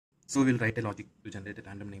So we'll write a logic to generate a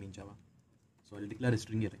random name in Java. So I'll declare a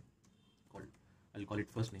string array I'll call it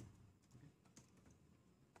first name.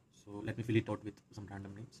 So let me fill it out with some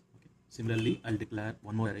random names. Okay. Similarly, I'll declare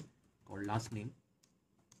one more array called last name,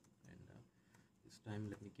 and this time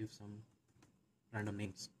let me give some random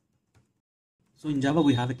names. So in Java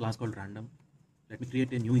we have a class called random. Let me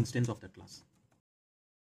create a new instance of that class.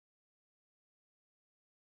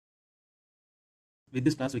 With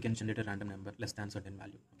this class we can generate a random number less than certain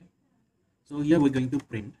value. Okay. So here we're going to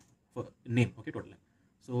print for name. Okay, total name.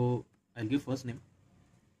 So I'll give first name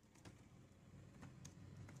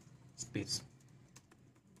space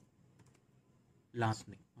last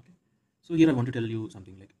name. Okay. So here I want to tell you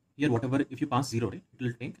something like here whatever, if you pass 0, right, it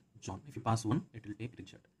will take John. If you pass 1, it will take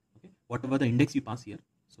Richard. Okay. Whatever the index you pass here,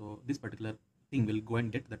 so this particular thing will go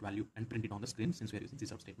and get that value and print it on the screen since we are using this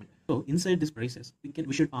statement. So inside this braces,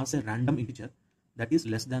 we should pass a random integer that is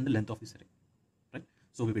less than the length of this array, right?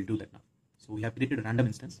 So we will do that now. So we have created a random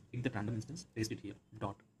instance. Take that random instance, paste it here,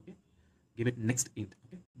 dot. Okay. Give it next int.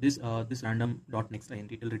 Okay. This random dot next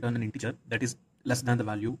int, it will return an integer that is less than the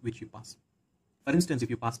value which you pass. For instance, if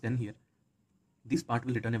you pass 10 here, this part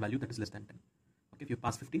will return a value that is less than 10. Okay. If you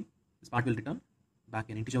pass 15, this part will return back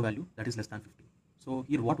an integer value that is less than 15. So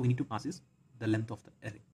here what we need to pass is the length of the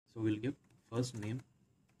array. So we'll give first name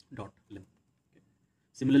dot length. Okay.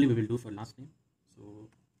 Similarly, we will do for last name. So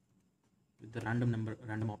with the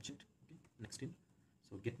random object, okay, next int.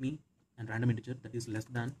 So get me a random integer that is less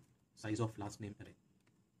than size of last name array.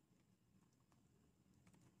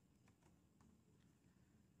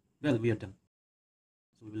 Well, we are done.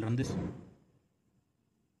 So we will run this.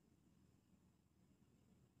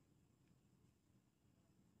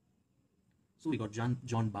 So we got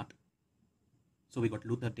John Bart. So we got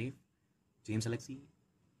Luther Dave, James Alexi,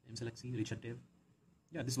 Richard Dave.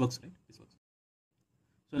 Yeah, this works, right? This works.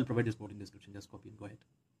 So I'll provide this code in the description. Just copy and go ahead.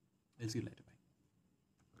 I'll see you later. Bye.